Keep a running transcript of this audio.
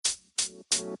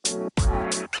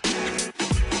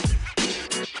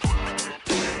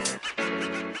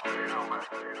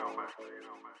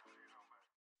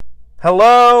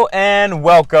Hello and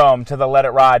welcome to the Let It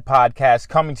Ride podcast,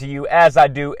 coming to you as I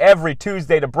do every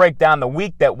Tuesday to break down the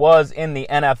week that was in the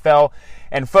NFL.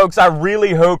 And folks, I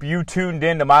really hope you tuned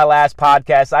in to my last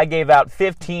podcast. I gave out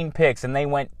 15 picks and they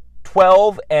went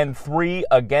 12-3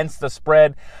 against the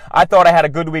spread. I thought I had a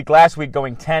good week last week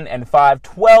going 10-5,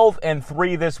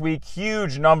 12-3 this week.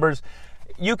 Huge numbers.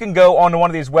 You can go onto one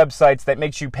of these websites that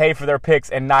makes you pay for their picks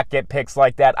and not get picks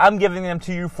like that. I'm giving them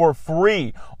to you for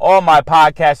free on my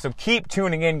podcast, so keep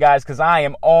tuning in, guys, because I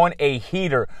am on a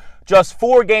heater. Just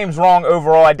 4 games wrong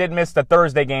overall. I did miss the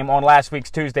Thursday game on last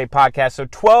week's Tuesday podcast. So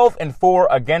 12-4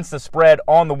 against the spread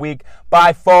on the week.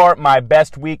 By far my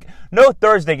best week. No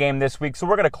Thursday game this week. So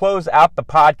we're going to close out the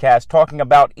podcast talking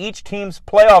about each team's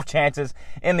playoff chances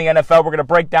in the NFL. We're going to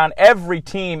break down every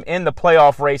team in the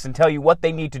playoff race and tell you what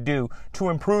they need to do to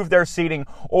improve their seeding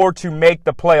or to make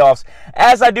the playoffs.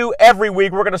 As I do every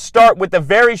week, we're going to start with a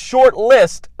very short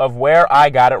list of where I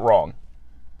got it wrong.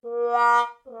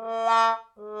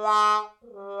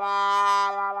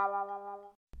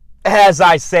 As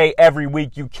I say every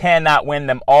week, you cannot win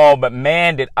them all, but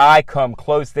man, did I come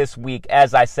close this week.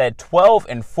 As I said,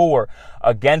 12-4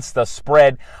 against the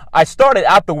spread. I started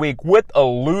out the week with a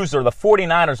loser. The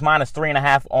 49ers minus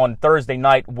 3.5 on Thursday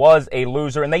night was a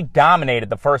loser, and they dominated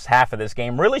the first half of this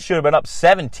game. Really should have been up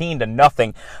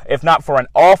 17-0 if not for an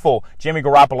awful Jimmy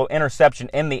Garoppolo interception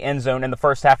in the end zone in the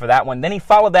first half of that one. Then he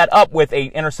followed that up with an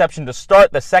interception to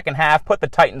start the second half, put the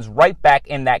Titans right back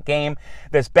in that game.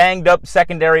 This banged up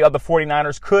secondary of the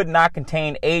 49ers could not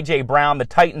contain A.J. Brown. The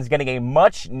Titans getting a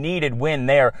much-needed win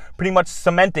there, pretty much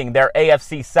cementing their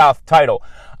AFC South title.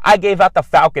 I gave out the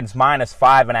Falcons minus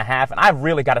 5.5, and I've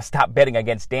really got to stop betting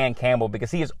against Dan Campbell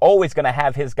because he is always going to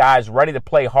have his guys ready to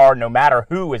play hard no matter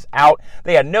who is out.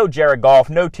 They had no Jared Goff,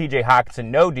 no TJ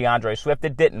Hockenson, no DeAndre Swift.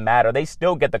 It didn't matter. They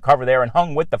still get the cover there and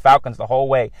hung with the Falcons the whole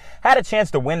way. Had a chance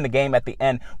to win the game at the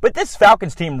end, but this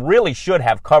Falcons team really should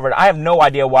have covered. I have no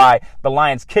idea why the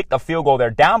Lions kicked a field goal. They're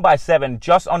down by 7,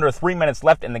 just under 3 minutes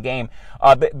left in the game.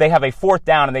 They have a 4th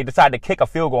down, and they decide to kick a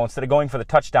field goal instead of going for the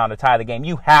touchdown to tie the game.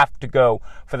 You have to go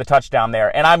for the touchdown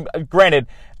there. And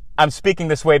I'm speaking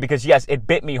this way because, yes, it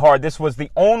bit me hard. This was the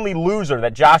only loser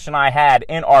that Josh and I had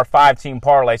in our 5-team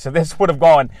parlay. So this would have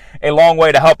gone a long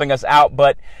way to helping us out.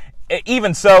 But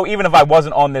even so, even if I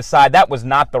wasn't on this side, that was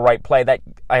not the right play. That,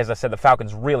 as I said, the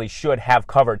Falcons really should have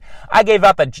covered. I gave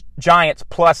out the Giants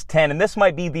plus 10, and this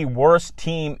might be the worst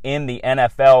team in the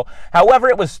NFL. However,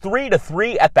 it was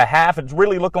 3-3 at the half. It's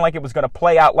really looking like it was going to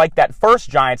play out like that first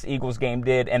Giants-Eagles game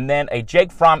did, and then a Jake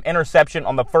Fromm interception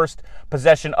on the first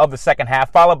possession of the second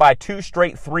half, followed by 2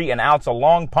 straight 3-and-outs, a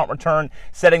long punt return,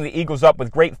 setting the Eagles up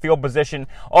with great field position.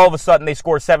 All of a sudden, they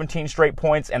score 17 straight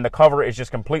points, and the cover is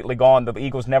just completely gone. The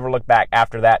Eagles never look back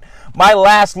after that. My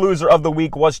last loser of the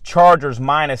week was Chargers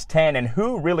minus 10, and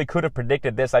who really could have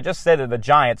predicted this? I just said that the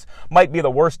Giants might be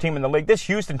the worst team in the league. This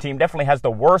Houston team definitely has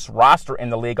the worst roster in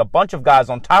the league. A bunch of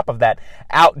guys on top of that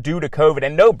out due to COVID,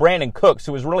 and no Brandon Cooks,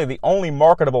 who is really the only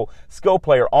marketable skill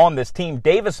player on this team.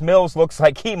 Davis Mills looks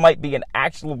like he might be an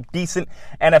actual decent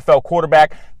NFL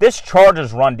quarterback. This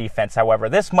Chargers run defense, however,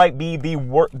 this might be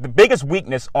the biggest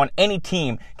weakness on any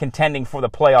team contending for the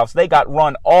playoffs. They got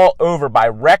run all over by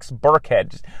Rex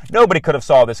Burkhead. Nobody could have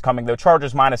saw this coming, though.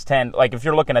 Chargers minus 10, like if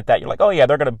you're looking at that, you're like, oh yeah,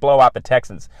 they're going to blow out the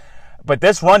Texans. But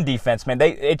this run defense, man,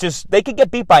 they could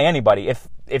get beat by anybody.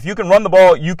 If you can run the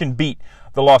ball, you can beat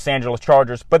the Los Angeles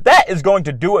Chargers. But that is going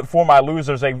to do it for my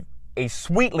losers. A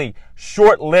sweetly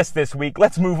short list this week.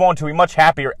 Let's move on to a much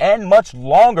happier and much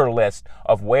longer list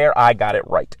of where I got it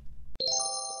right.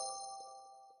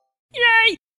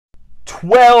 Yay!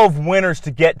 12 winners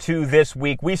to get to this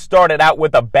week. We started out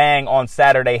with a bang on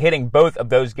Saturday, hitting both of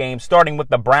those games, starting with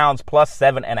the Browns plus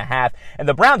 7.5. And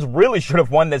the Browns really should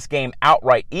have won this game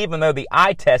outright, even though the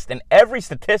eye test and every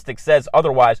statistic says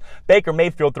otherwise. Baker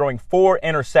Mayfield throwing 4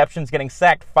 interceptions, getting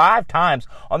sacked 5 times.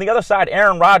 On the other side,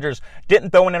 Aaron Rodgers didn't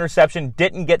throw an interception,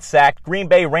 didn't get sacked. Green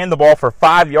Bay ran the ball for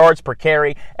 5 yards per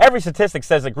carry. Every statistic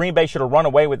says that Green Bay should have run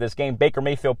away with this game. Baker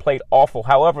Mayfield played awful.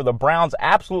 However, the Browns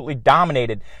absolutely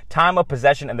dominated time of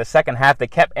possession in the second half. They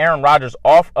kept Aaron Rodgers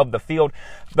off of the field.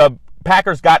 The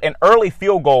Packers got an early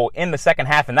field goal in the second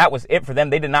half, and that was it for them.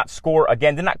 They did not score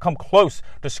again, did not come close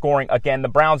to scoring again. The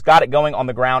Browns got it going on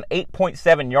the ground,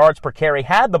 8.7 yards per carry,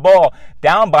 had the ball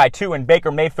down by 2, and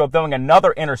Baker Mayfield throwing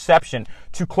another interception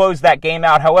to close that game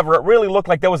out. However, it really looked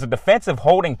like there was a defensive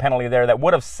holding penalty there that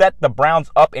would have set the Browns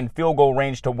up in field goal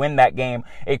range to win that game.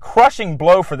 A crushing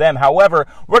blow for them. However,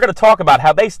 we're going to talk about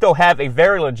how they still have a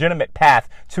very legitimate path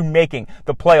to making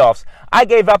the playoffs. I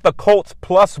gave out the Colts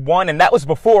 +1, and that was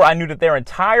before I knew that their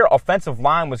entire offensive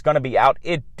line was going to be out.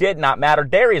 It did not matter.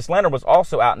 Darius Leonard was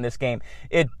also out in this game.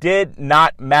 It did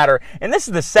not matter. And this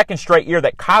is the second straight year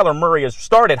that Kyler Murray has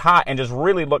started hot and just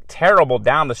really looked terrible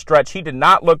down the stretch. He did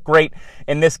not look great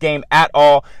in this game at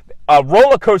all. A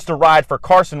roller coaster ride for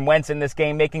Carson Wentz in this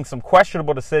game, making some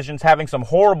questionable decisions, having some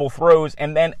horrible throws,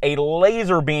 and then a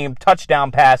laser beam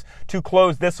touchdown pass to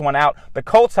close this one out. The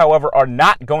Colts, however, are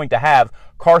not going to have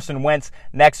Carson Wentz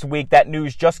next week. That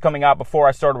news just coming out before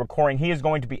I started recording. He is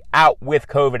going to be out with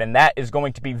COVID, and that is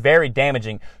going to be very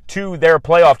damaging to their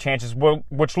playoff chances,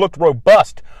 which looked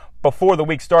robust before the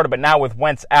week started, but now with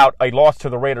Wentz out, a loss to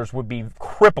the Raiders would be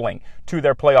crippling to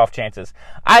their playoff chances.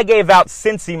 I gave out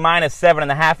Cincy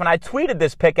 -7.5, and I tweeted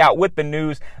this pick out with the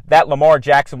news that Lamar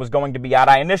Jackson was going to be out.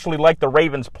 I initially liked the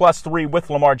Ravens +3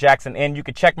 with Lamar Jackson in. You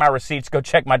could check my receipts, go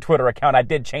check my Twitter account. I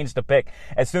did change the pick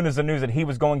as soon as the news that he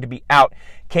was going to be out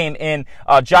came in.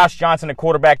 Josh Johnson, a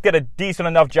quarterback, did a decent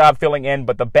enough job filling in,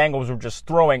 but the Bengals were just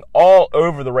throwing all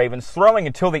over the Ravens, throwing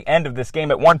until the end of this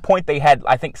game. At one point, they had,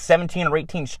 I think, 17 or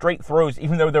 18 straight throws,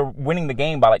 even though they're winning the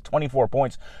game by like 24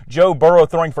 points. Joe Burrow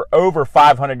throwing for over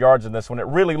 500 yards in this one. It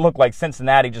really looked like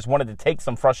Cincinnati just wanted to take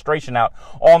some frustration out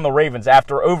on the Ravens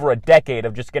after over a decade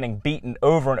of just getting beaten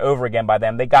over and over again by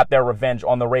them. They got their revenge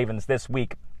on the Ravens this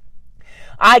week.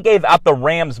 I gave out the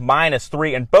Rams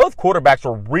 -3, and both quarterbacks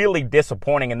were really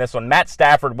disappointing in this one. Matt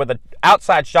Stafford with an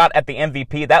outside shot at the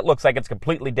MVP. That looks like it's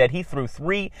completely dead. He threw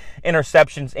 3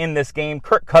 interceptions in this game.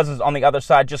 Kirk Cousins on the other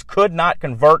side just could not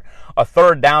convert a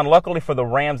third down. Luckily for the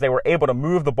Rams, they were able to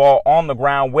move the ball on the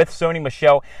ground with Sony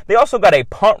Michel. They also got a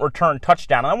punt return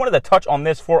touchdown, and I wanted to touch on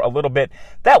this for a little bit.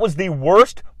 That was the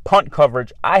worst punt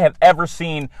coverage I have ever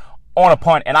seen on a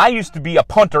punt, and I used to be a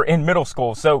punter in middle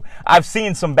school, so I've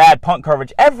seen some bad punt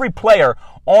coverage. Every player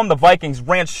on the Vikings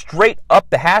ran straight up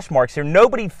the hash marks here.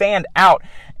 Nobody fanned out,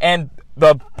 and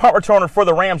the punt returner for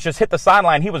the Rams just hit the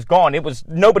sideline. He was gone.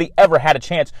 Nobody ever had a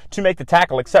chance to make the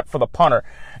tackle except for the punter,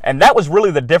 and that was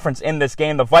really the difference in this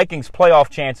game. The Vikings' playoff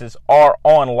chances are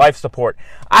on life support.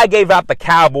 I gave out the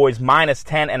Cowboys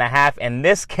 -10.5, and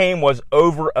this game was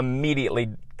over immediately.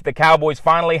 The Cowboys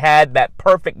finally had that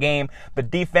perfect game. The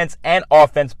defense and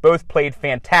offense both played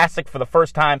fantastic for the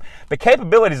first time. The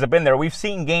capabilities have been there. We've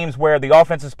seen games where the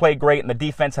offense has played great and the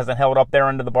defense hasn't held up their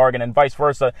end of the bargain, and vice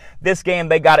versa. This game,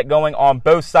 they got it going on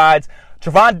both sides.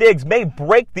 Trevon Diggs may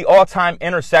break the all-time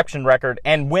interception record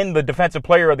and win the Defensive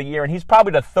Player of the Year, and he's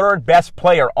probably the third best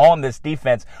player on this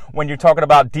defense when you're talking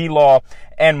about D-Law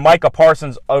and Micah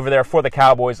Parsons over there for the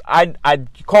Cowboys. I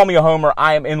call me a homer.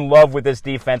 I am in love with this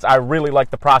defense. I really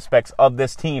like the prospects of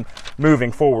this team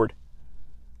moving forward.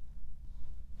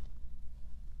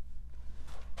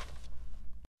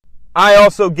 I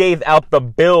also gave out the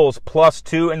Bills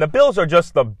 +2, and the Bills are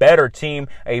just the better team.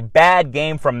 A bad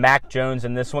game from Mac Jones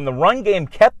in this one. The run game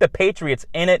kept the Patriots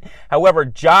in it. However,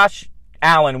 Josh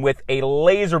Allen with a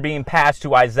laser beam pass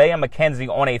to Isaiah McKenzie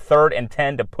on a 3rd and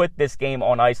 10 to put this game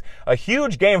on ice. A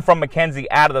huge game from McKenzie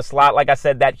out of the slot. Like I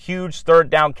said, that huge 3rd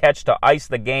down catch to ice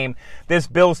the game. This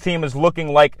Bills team is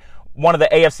looking like one of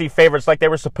the AFC favorites, like they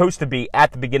were supposed to be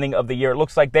at the beginning of the year. It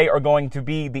looks like they are going to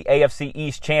be the AFC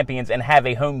East champions and have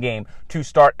a home game to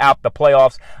start out the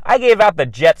playoffs. I gave out the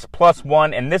Jets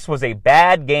 +1, and this was a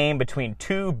bad game between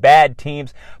two bad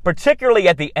teams, particularly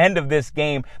at the end of this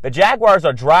game. The Jaguars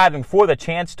are driving for the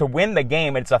chance to win the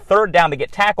game. It's a 3rd down. They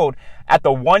get tackled at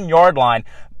the 1-yard line.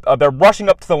 They're rushing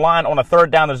up to the line on a 3rd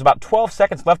down. There's about 12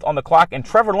 seconds left on the clock, and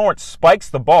Trevor Lawrence spikes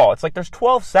the ball. It's like there's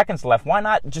 12 seconds left. Why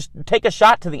not just take a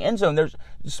shot to the end zone?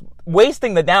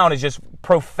 Wasting the down is just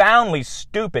profoundly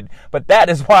stupid, but that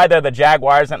is why they're the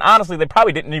Jaguars, and honestly, they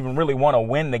probably didn't even really want to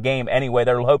win the game anyway.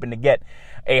 They're hoping to get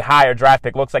a higher draft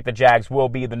pick. Looks like the Jags will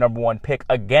be the #1 pick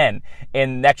again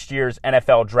in next year's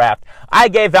NFL draft. I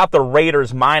gave out the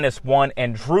Raiders -1,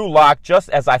 and Drew Lock, just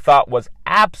as I thought, was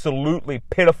absolutely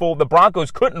pitiful. The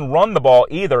Broncos couldn't run the ball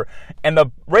either, and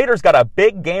the Raiders got a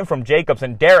big game from Jacobs,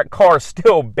 and Derek Carr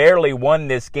still barely won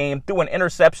this game. Threw an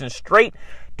interception straight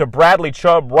to Bradley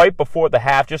Chubb right before the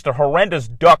half. Just a horrendous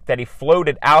duck that he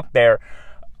floated out there.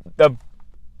 The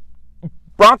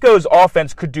Broncos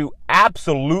offense could do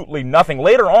absolutely nothing.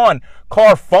 Later on,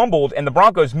 Carr fumbled and the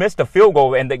Broncos missed a field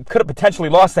goal, and they could have potentially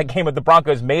lost that game if the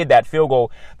Broncos made that field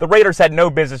goal. The Raiders had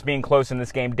no business being close in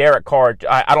this game. Derek Carr,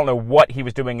 I don't know what he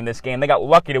was doing in this game. They got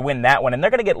lucky to win that one, and they're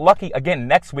going to get lucky again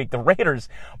next week. The Raiders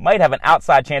might have an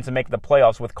outside chance of making the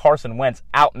playoffs with Carson Wentz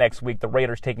out next week. The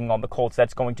Raiders taking on the Colts.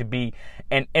 That's going to be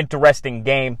an interesting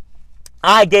game.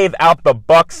 I gave out the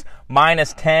Bucks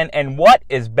 -10, and what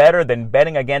is better than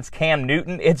betting against Cam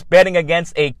Newton? It's betting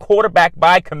against a quarterback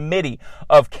by committee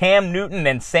of Cam Newton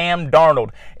and Sam Darnold,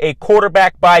 a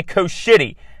quarterback by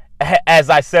Koshitty.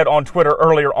 As I said on Twitter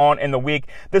earlier on in the week,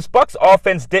 this Bucks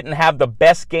offense didn't have the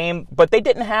best game, but they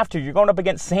didn't have to. You're going up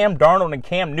against Sam Darnold and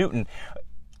Cam Newton.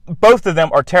 Both of them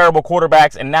are terrible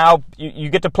quarterbacks, and now you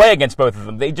get to play against both of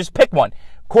them. They just pick one.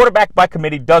 Quarterback by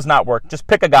committee does not work. Just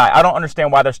pick a guy. I don't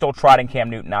understand why they're still trotting Cam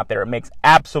Newton out there. It makes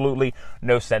absolutely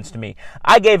no sense to me.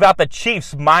 I gave out the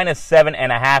Chiefs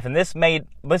 -7.5, and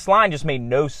this line just made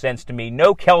no sense to me.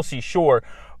 No Kelsey, sure,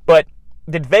 but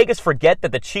did Vegas forget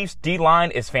that the Chiefs' D-line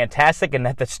is fantastic and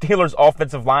that the Steelers'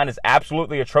 offensive line is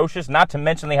absolutely atrocious? Not to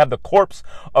mention they have the corpse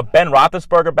of Ben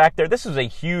Roethlisberger back there. This is a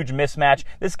huge mismatch.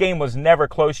 This game was never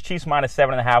close. Chiefs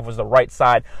 -7.5 was the right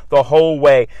side the whole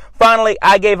way. Finally,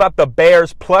 I gave up the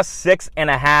Bears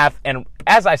 +6.5, and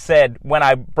as I said when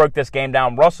I broke this game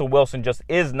down, Russell Wilson just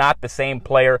is not the same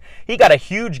player. He got a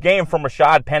huge game from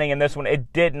Rashad Penny in this one.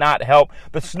 It did not help.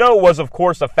 The snow was, of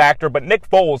course, a factor, but Nick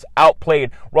Foles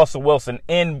outplayed Russell Wilson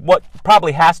in what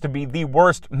probably has to be the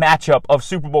worst matchup of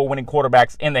Super Bowl winning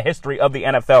quarterbacks in the history of the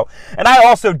NFL. And I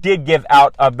also did give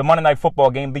out the Monday Night Football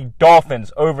game, the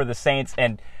Dolphins over the Saints,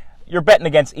 and you're betting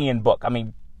against Ian Book. I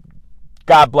mean,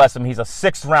 God bless him. He's a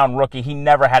 6th-round rookie. He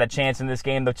never had a chance in this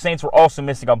game. The Saints were also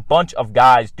missing a bunch of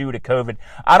guys due to COVID.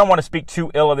 I don't want to speak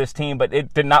too ill of this team, but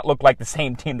it did not look like the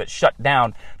same team that shut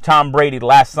down Tom Brady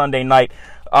last Sunday night.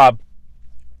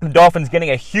 The Dolphins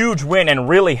getting a huge win and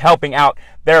really helping out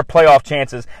their playoff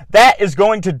chances. That is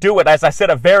going to do it. As I said,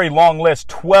 a very long list.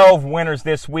 12 winners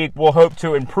this week. We'll hope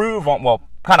to improve on, well,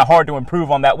 kind of hard to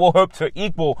improve on that. We'll hope to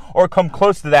equal or come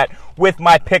close to that with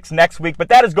my picks next week. But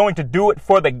that is going to do it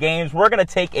for the games. We're going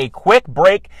to take a quick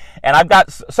break, and I've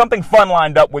got something fun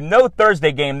lined up. With no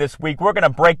Thursday game this week, we're going to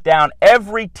break down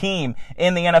every team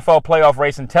in the NFL playoff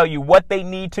race and tell you what they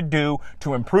need to do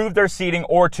to improve their seeding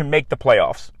or to make the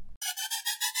playoffs.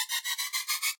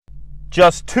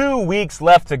 Just 2 weeks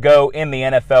left to go in the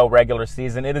NFL regular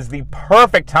season. It is the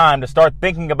perfect time to start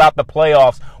thinking about the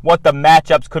playoffs, what the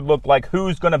matchups could look like,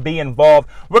 who's going to be involved.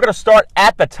 We're going to start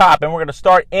at the top, and we're going to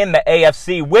start in the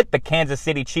AFC with the Kansas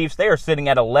City Chiefs. They are sitting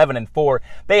at 11-4.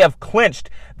 They have clinched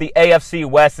the AFC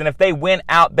West, and if they win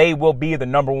out, they will be the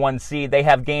 #1 seed. They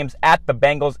have games at the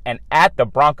Bengals and at the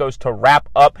Broncos to wrap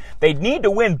up. They need to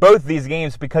win both these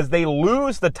games because they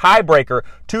lose the tiebreaker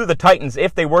to the Titans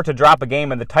if they were to drop a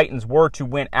game and the Titans were to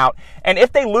win out. And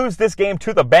if they lose this game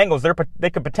to the Bengals, they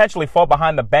could potentially fall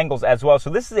behind the Bengals as well. So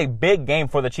this is a big game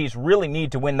for the Chiefs. Really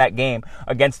need to win that game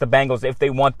against the Bengals if they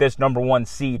want this #1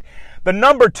 seed. The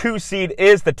 #2 seed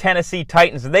is the Tennessee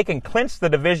Titans. They can clinch the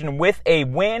division with a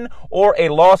win or a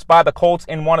loss by the Colts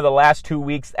in one of the last 2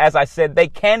 weeks. As I said, they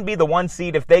can be the 1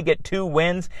 seed if they get 2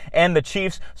 wins and the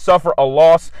Chiefs suffer a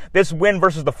loss. This win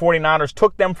versus the 49ers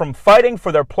took them from fighting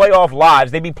for their playoff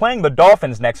lives. They'd be playing the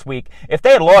Dolphins next week. If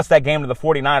they had lost that game to the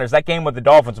 49ers, that game with the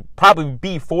Dolphins would probably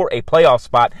be for a playoff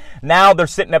spot. Now they're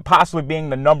sitting at possibly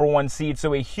being the #1 seed,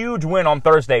 so a huge win on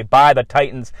Thursday by the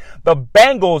Titans. The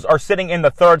Bengals are sitting in the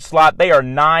 3rd slot. They are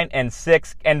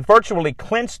 9-6 and virtually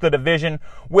clinched the division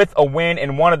with a win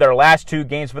in one of their last 2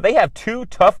 games, but they have 2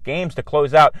 tough games to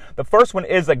close out. The first one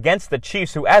is against the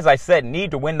Chiefs, who, as I said,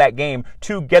 need to win that game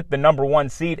to get the #1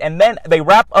 seed, and then they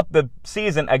wrap up the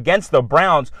season against the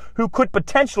Browns, who could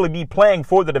potentially be playing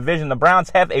for the division. The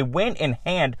Browns have a win in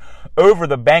hand over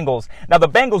the Bengals. Now, the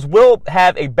Bengals will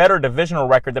have a better divisional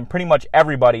record than pretty much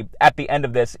everybody at the end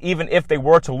of this, even if they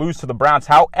were to lose to the Browns.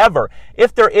 However,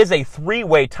 if there is a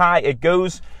 3-way tie, it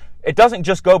doesn't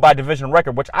just go by division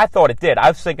record, which I thought it did. I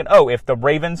was thinking, if the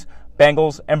Ravens,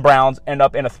 Bengals, and Browns end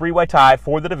up in a 3-way tie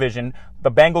for the division,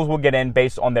 the Bengals will get in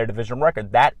based on their division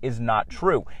record. That is not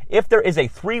true. If there is a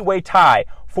 3-way tie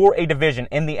for a division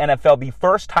in the NFL, the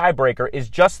first tiebreaker is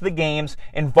just the games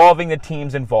involving the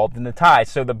teams involved in the tie.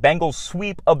 So the Bengals'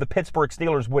 sweep of the Pittsburgh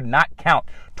Steelers would not count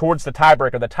towards the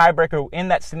tiebreaker. The tiebreaker in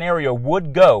that scenario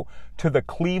would go to the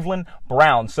Cleveland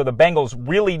Browns. So the Bengals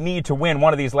really need to win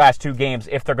one of these last 2 games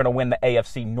if they're going to win the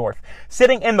AFC North.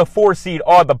 Sitting in the 4 seed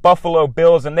are the Buffalo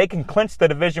Bills, and they can clinch the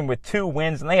division with 2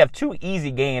 wins, and they have 2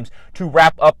 easy games to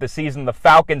wrap up the season, the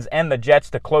Falcons and the Jets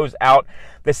to close out.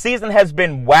 The season has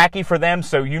been wacky for them,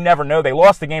 so you never know. They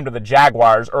lost the game to the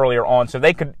Jaguars earlier on, so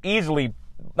they could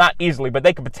not easily, but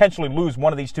they could potentially lose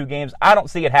one of these two games. I don't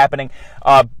see it happening.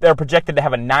 They're projected to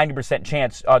have a 90%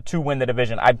 chance to win the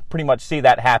division. I pretty much see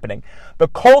that happening. The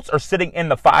Colts are sitting in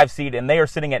the 5 seed, and they are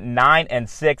sitting at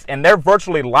 9-6, and they're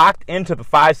virtually locked into the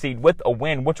 5 seed with a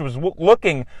win, which was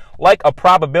looking like a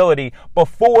probability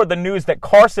before the news that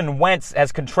Carson Wentz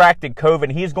has contracted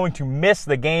COVID. He is going to miss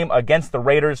the game against the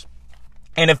Raiders.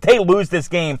 And if they lose this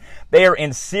game, they are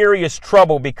in serious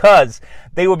trouble because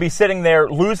they will be sitting there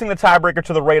losing the tiebreaker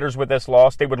to the Raiders with this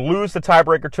loss. They would lose the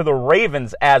tiebreaker to the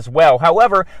Ravens as well.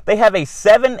 However, they have a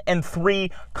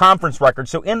 7-3 conference record.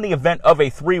 So in the event of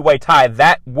a 3-way tie,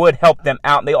 that would help them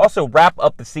out. And they also wrap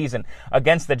up the season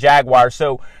against the Jaguars.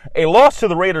 So a loss to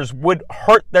the Raiders would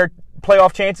hurt their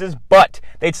playoff chances, but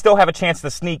they'd still have a chance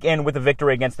to sneak in with a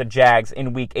victory against the Jags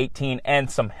in Week 18 and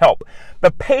some help.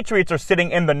 The Patriots are sitting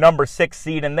in the number 6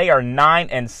 seed, and they are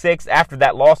 9-6 after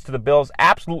that loss to the Bills.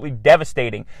 Absolutely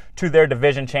devastating to their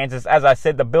division chances. As I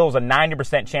said, the Bills a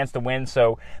 90% chance to win,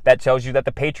 so that tells you that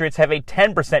the Patriots have a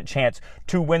 10% chance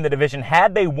to win the division.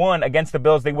 Had they won against the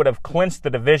Bills, they would have clinched the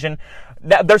division.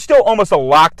 They're still almost a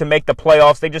lock to make the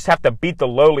playoffs. They just have to beat the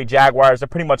lowly Jaguars. That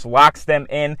pretty much locks them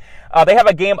in. They have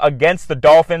a game against the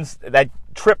Dolphins. That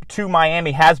trip to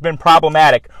Miami has been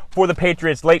problematic for the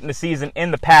Patriots late in the season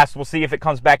in the past. We'll see if it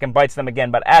comes back and bites them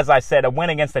again. But as I said, a win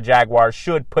against the Jaguars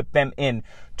should put them in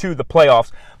to the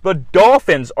playoffs. The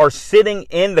Dolphins are sitting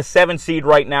in the 7 seed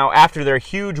right now after their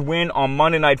huge win on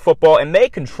Monday Night Football, and they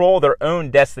control their own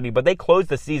destiny, but they closed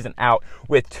the season out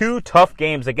with 2 tough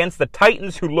games against the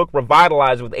Titans, who look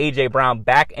revitalized with A.J. Brown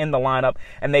back in the lineup,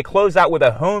 and they close out with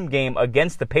a home game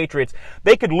against the Patriots.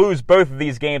 They could lose both of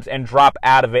these games and drop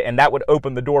out of it, and that would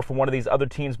open the door for one of these other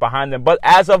teams behind them. But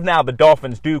as of now, the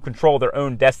Dolphins do control their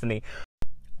own destiny.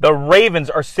 The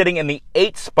Ravens are sitting in the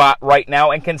 8th spot right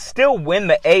now and can still win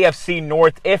the AFC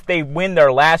North if they win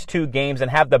their last 2 games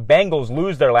and have the Bengals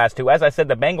lose their last 2. As I said,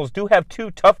 the Bengals do have 2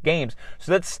 tough games,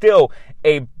 so that's still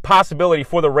a possibility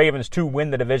for the Ravens to win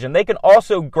the division. They can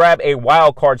also grab a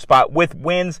wild card spot with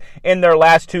wins in their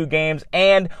last 2 games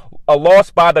and a loss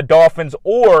by the Dolphins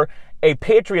or a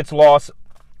Patriots loss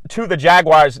to the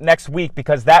Jaguars next week,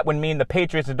 because that would mean the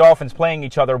Patriots and Dolphins playing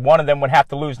each other. One of them would have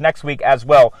to lose next week as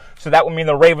well. So that would mean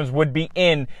the Ravens would be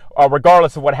in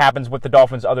regardless of what happens with the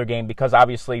Dolphins' other game, because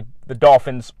obviously the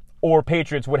Dolphins or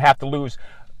Patriots would have to lose,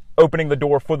 opening the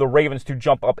door for the Ravens to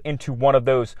jump up into one of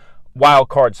those wild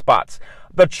card spots.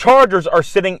 The Chargers are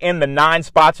sitting in the 9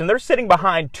 spots, and they're sitting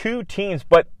behind 2 teams,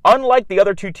 but unlike the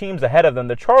other 2 teams ahead of them,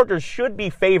 the Chargers should be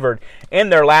favored in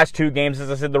their last 2 games. As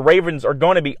I said, the Ravens are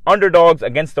going to be underdogs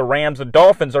against the Rams. The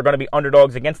Dolphins are going to be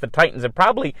underdogs against the Titans and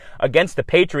probably against the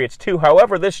Patriots too.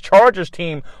 However, this Chargers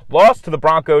team lost to the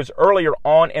Broncos earlier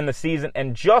on in the season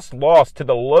and just lost to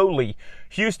the lowly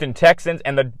Houston Texans,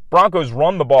 and the Broncos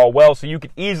run the ball well, so you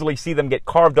could easily see them get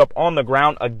carved up on the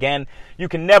ground again. You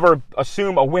can never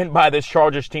assume a win by this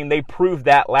Chargers team. They proved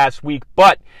that last week.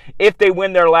 But if they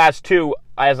win their last 2,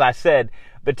 as I said,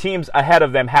 the teams ahead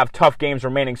of them have tough games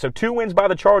remaining. So 2 wins by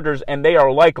the Chargers, and they are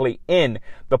likely in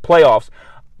the playoffs.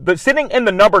 Sitting in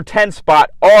the number 10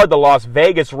 spot are the Las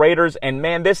Vegas Raiders, and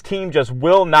man, this team just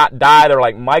will not die. They're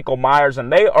like Michael Myers,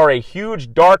 and they are a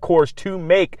huge dark horse to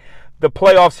make the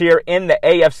playoffs here in the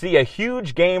AFC. A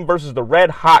huge game versus the Red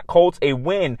Hot Colts. A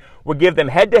win would give them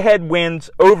head-to-head wins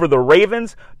over the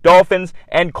Ravens, Dolphins,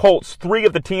 and Colts, 3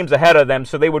 of the teams ahead of them,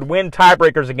 so they would win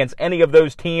tiebreakers against any of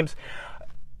those teams.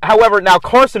 However, now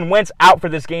Carson Wentz out for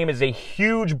this game is a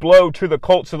huge blow to the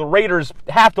Colts, so the Raiders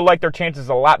have to like their chances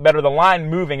a lot better. The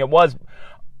line moving, it was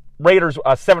Raiders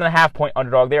a 7.5-point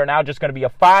underdog. They are now just going to be a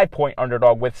 5-point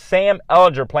underdog with Sam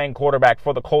Ellinger playing quarterback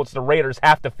for the Colts. The Raiders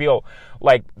have to feel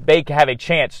like they have a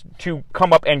chance to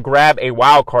come up and grab a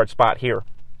wild card spot here.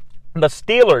 The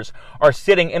Steelers are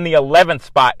sitting in the 11th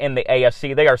spot in the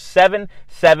AFC. They are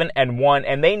 7-1,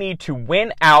 and they need to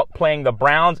win out playing the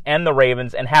Browns and the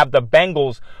Ravens and have the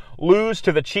Bengals lose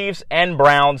to the Chiefs and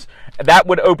Browns. That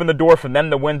would open the door for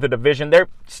them to win the division. They're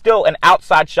still an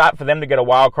outside shot for them to get a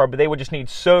wild card, but they would just need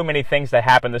so many things to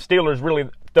happen. The Steelers really,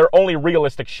 their only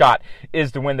realistic shot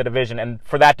is to win the division, and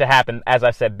for that to happen, as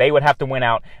I said, they would have to win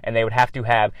out, and they would have to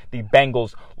have the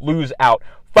Bengals lose out.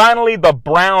 Finally, the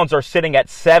Browns are sitting at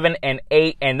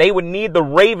 7-8, and they would need the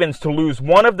Ravens to lose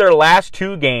one of their last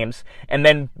 2 games, and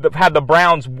then have the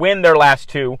Browns win their last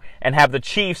 2, and have the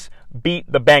Chiefs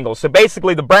beat the Bengals. So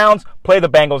basically, the Browns play the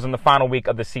Bengals in the final week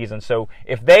of the season. So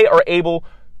if they are able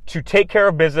to take care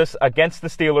of business against the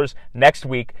Steelers next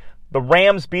week, the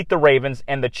Rams beat the Ravens,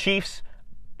 and the Chiefs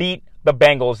beat the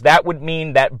Bengals, that would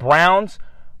mean that Browns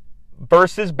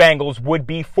versus Bengals would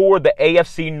be for the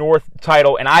AFC North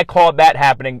title, and I called that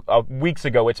happening weeks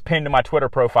ago. It's pinned to my Twitter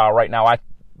profile right now. I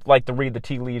like to read the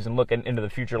tea leaves and look into the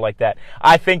future like that.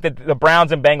 I think that the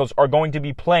Browns and Bengals are going to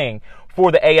be playing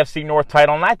for the AFC North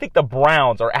title, and I think the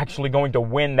Browns are actually going to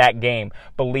win that game,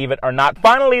 believe it or not.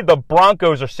 Finally, the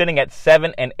Broncos are sitting at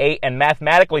 7-8 and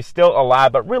mathematically still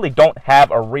alive, but really don't have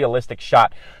a realistic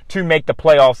shot to make the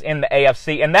playoffs in the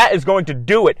AFC, and that is going to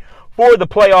do it for the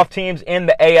playoff teams in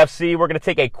the AFC. We're going to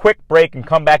take a quick break and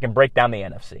come back and break down the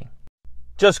NFC.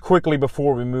 Just quickly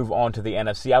before we move on to the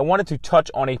NFC, I wanted to touch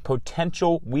on a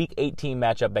potential Week 18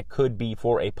 matchup that could be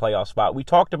for a playoff spot. We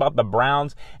talked about the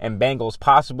Browns and Bengals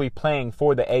possibly playing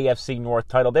for the AFC North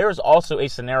title. There is also a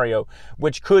scenario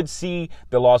which could see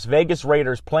the Las Vegas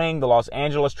Raiders playing the Los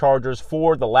Angeles Chargers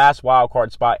for the last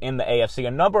wildcard spot in the AFC.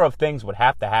 A number of things would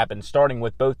have to happen, starting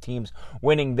with both teams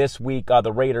winning this week,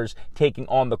 the Raiders taking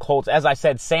on the Colts. As I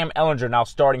said, Sam Ehlinger now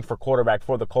starting for quarterback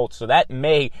for the Colts, so that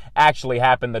may actually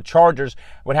happen. The Chargers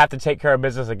would have to take care of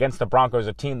business against the Broncos,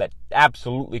 a team that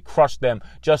absolutely crushed them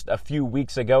just a few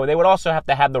weeks ago. They would also have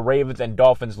to have the Ravens and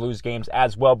Dolphins lose games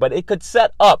as well, but it could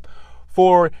set up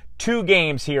for two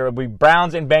games here. It would be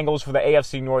Browns and Bengals for the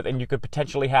AFC North, and you could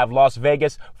potentially have Las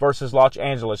Vegas versus Los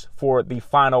Angeles for the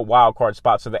final wild card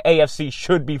spot. So the AFC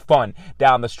should be fun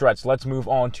down the stretch. Let's move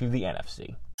on to the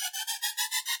NFC.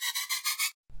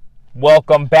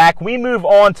 Welcome back. We move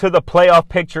on to the playoff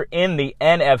picture in the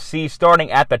NFC,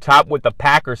 starting at the top with the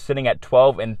Packers sitting at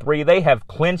 12-3. They have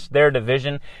clinched their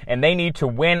division, and they need to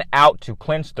win out to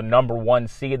clinch the number 1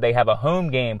 seed. They have a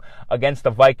home game against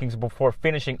the Vikings before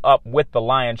finishing up with the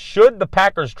Lions. Should the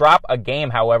Packers drop a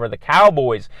game, however, the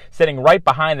Cowboys, sitting right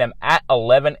behind them at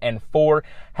 11-4,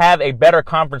 have a better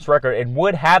conference record and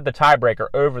would have the tiebreaker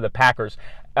over the Packers.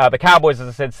 The Cowboys, as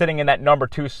I said, sitting in that number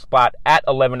 2 spot at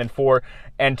 11-4,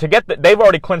 and to get they've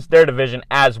already clinched their division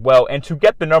as well. And to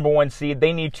get the number 1 seed,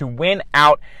 they need to win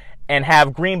out and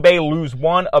have Green Bay lose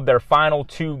one of their final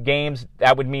 2 games.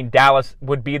 That would mean Dallas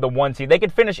would be the 1 seed. They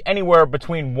could finish anywhere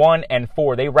between 1 and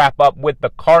 4. They wrap up with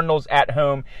the Cardinals at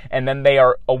home, and then they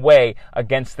are away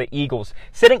against the Eagles.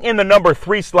 Sitting in the number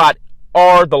 3 slot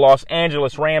are the Los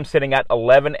Angeles Rams, sitting at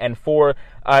 11-4.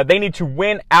 They need to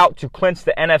win out to clinch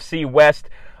the NFC West.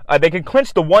 They can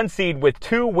clinch the 1 seed with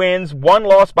 2 wins, 1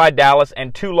 loss by Dallas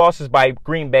and 2 losses by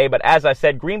Green Bay. But as I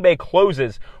said, Green Bay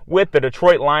closes with the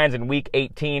Detroit Lions in Week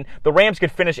 18. The Rams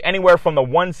could finish anywhere from the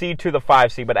 1 seed to the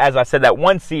 5 seed. But as I said, that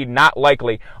 1 seed, not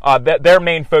likely. Their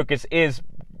main focus is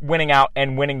winning out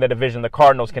and winning the division. The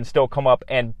Cardinals can still come up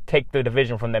and take the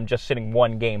division from them, just sitting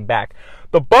 1 game back.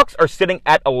 The Bucs are sitting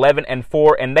at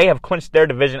 11-4, and they have clinched their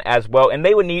division as well, and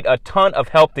they would need a ton of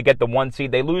help to get the 1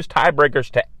 seed. They lose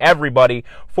tiebreakers to everybody,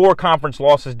 4 conference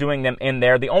losses doing them in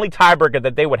there. The only tiebreaker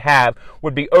that they would have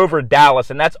would be over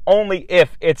Dallas, and that's only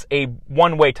if it's a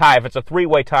one-way tie. If it's a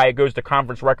 3-way tie, it goes to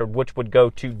conference record, which would go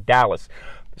to Dallas.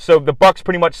 So the Bucs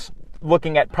pretty much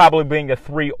looking at probably being the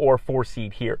 3 or 4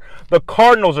 seed here. The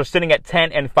Cardinals are sitting at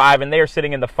 10-5, and they are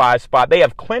sitting in the 5 spot. They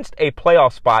have clinched a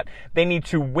playoff spot. They need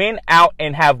to win out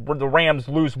and have the Rams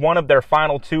lose one of their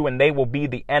final 2, and they will be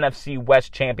the NFC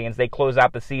West champions. They close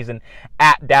out the season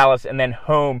at Dallas and then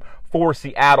home for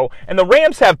Seattle. And the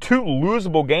Rams have 2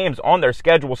 losable games on their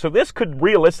schedule, so this could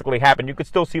realistically happen. You could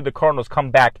still see the Cardinals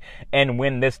come back and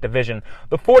win this division.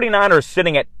 The 49ers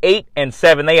sitting at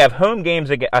 8-7. They have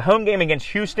a home game against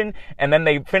Houston, and then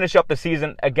they finish up the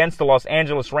season against the Los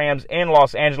Angeles Rams in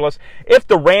Los Angeles. If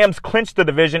the Rams clinch the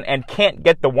division and can't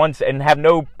get the 1 and have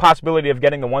no possibility of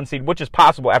getting the 1 seed, which is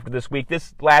possible after this week,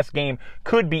 this last game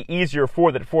could be easier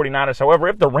for the 49ers. However,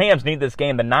 if the Rams need this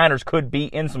game, the Niners could be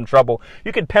in some trouble.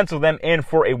 You could pencil them in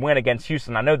for a win against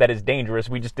Houston. I know that is dangerous.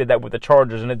 We just did that with the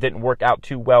Chargers, and it didn't work out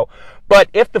too well. But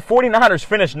if the 49ers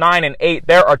finish 9-8,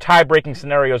 there are tie-breaking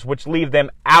scenarios which leave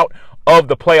them out of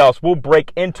the playoffs. We'll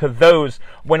break into those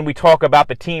when we talk about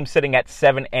the team sitting at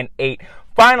 7-8.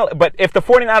 Finally, but if the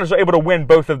 49ers are able to win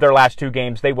both of their last 2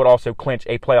 games, they would also clinch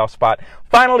a playoff spot.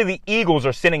 Finally, the Eagles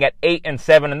are sitting at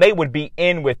 8-7, and they would be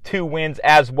in with 2 wins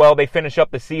as well. They finish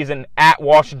up the season at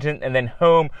Washington and then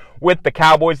home with the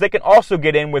Cowboys. They can also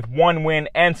get in with 1 win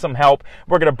and some help.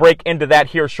 We're going to break into that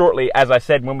here shortly, as I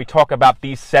said, when we talk about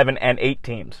these 7-8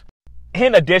 teams.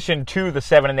 In addition to the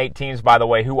 7-8 teams, by the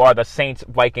way, who are the Saints,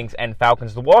 Vikings, and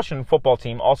Falcons, the Washington football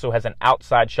team also has an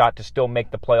outside shot to still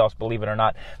make the playoffs, believe it or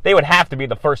not. They would have to be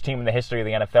the first team in the history of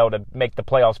the NFL to make the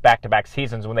playoffs back-to-back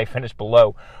seasons when they finish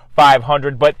below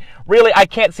 500. But really, I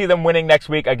can't see them winning next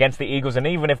week against the Eagles. And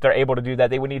even if they're able to do that,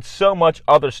 they would need so much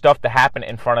other stuff to happen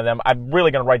in front of them. I'm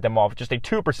really going to write them off. Just a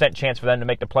 2% chance for them to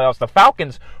make the playoffs. The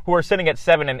Falcons, who are sitting at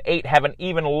 7-8, have an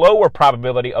even lower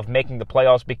probability of making the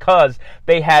playoffs because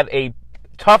they have a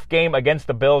tough game against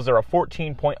the Bills. They're a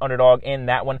 14-point underdog in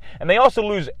that one. And they also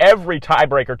lose every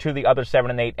tiebreaker to the other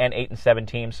 7-8 and 8-7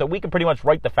 teams. So we can pretty much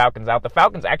write the Falcons out. The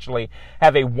Falcons actually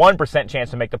have a 1% chance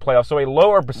to make the playoffs, so a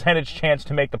lower percentage chance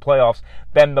to make the playoffs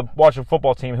than the Washington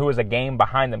football team, who is a game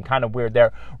behind them. Kind of weird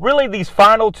there. Really, these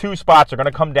final two spots are going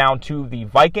to come down to the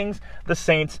Vikings, the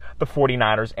Saints, the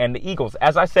 49ers, and the Eagles.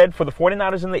 As I said, for the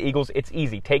 49ers and the Eagles, it's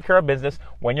easy. Take care of business,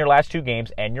 win your last two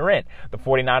games, and you're in. The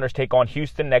 49ers take on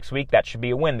Houston next week. That should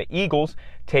be a win. The Eagles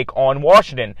take on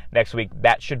Washington next week.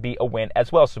 That should be a win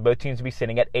as well. So both teams will be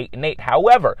sitting at 8-8.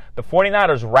 However, the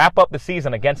 49ers wrap up the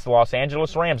season against the Los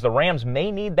Angeles Rams. The Rams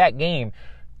may need that game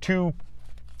to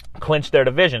clinch their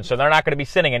division, so they're not going to be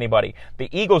sitting anybody. The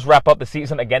Eagles wrap up the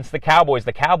season against the Cowboys.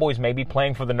 The Cowboys may be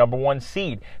playing for the number 1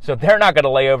 seed, so they're not going to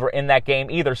lay over in that game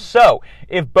either. So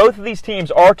if both of these teams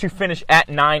are to finish at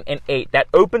 9-8, that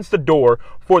opens the door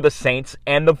for the Saints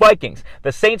and the Vikings.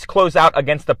 The Saints close out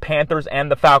against the Panthers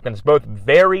and the Falcons, both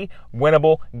very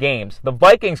winnable games. The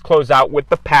Vikings close out with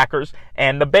the Packers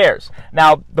and the Bears.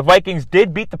 Now, the Vikings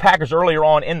did beat the Packers earlier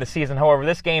on in the season. However,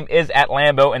 this game is at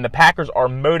Lambeau, and the Packers are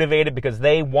motivated because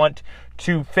they want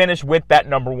to finish with that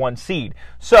number 1 seed.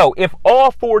 So if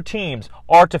all 4 teams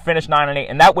are to finish 9-8,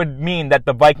 and that would mean that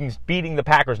the Vikings beating the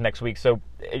Packers next week, so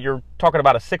you're talking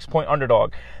about a 6-point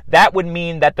underdog, that would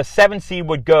mean that the 7 seed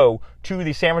would go to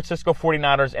the San Francisco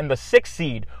 49ers and the 6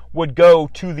 seed would go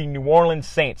to the New Orleans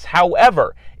Saints.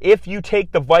 However, if you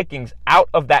take the Vikings out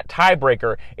of that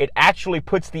tiebreaker, it actually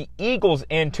puts the Eagles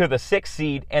into the 6th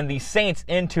seed and the Saints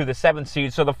into the 7th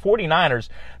seed. So the 49ers,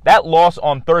 that loss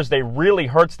on Thursday really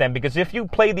hurts them, because if you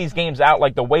play these games out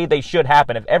like the way they should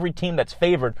happen, if every team that's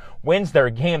favored wins their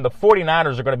game, the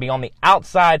 49ers are going to be on the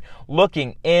outside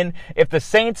looking in. If the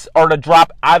Saints are to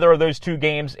drop either of those 2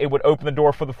 games, it would open the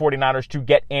door for the 49ers to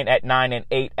get in at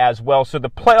 9-8 as well. So the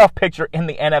playoff picture in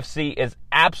the NFC is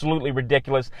absolutely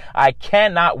ridiculous. I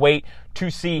cannot wait to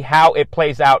see how it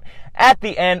plays out. At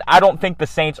the end, I don't think the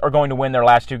Saints are going to win their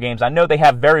last 2 games. I know they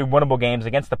have very winnable games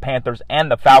against the Panthers and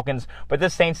the Falcons, but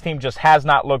this Saints team just has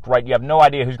not looked right. You have no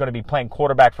idea who's going to be playing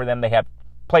quarterback for them. They have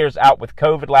players out with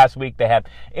COVID last week. They have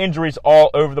injuries all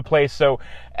over the place. So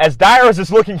as dire as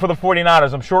it's looking for the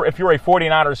 49ers, I'm sure if you're a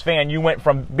 49ers fan, you went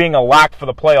from being a lock for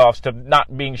the playoffs to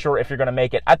not being sure if you're going to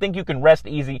make it. I think you can rest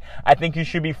easy. I think you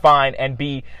should be fine and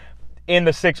be in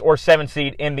the 6 or 7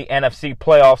 seed in the NFC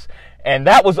playoffs. And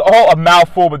that was all a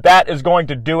mouthful, but that is going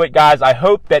to do it, guys. I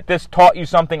hope that this taught you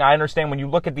something. I understand when you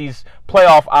look at these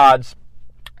playoff odds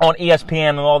on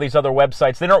ESPN and all these other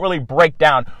websites, they don't really break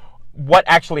down what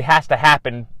actually has to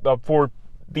happen for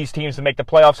these teams to make the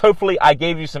playoffs. Hopefully, I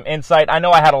gave you some insight. I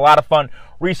know I had a lot of fun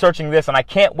researching this, and I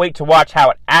can't wait to watch how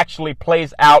it actually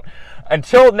plays out.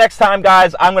 Until next time,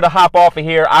 guys, I'm going to hop off of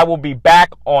here. I will be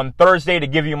back on Thursday to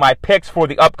give you my picks for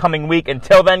the upcoming week.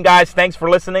 Until then, guys, thanks for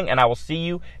listening, and I will see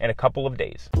you in a couple of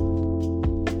days.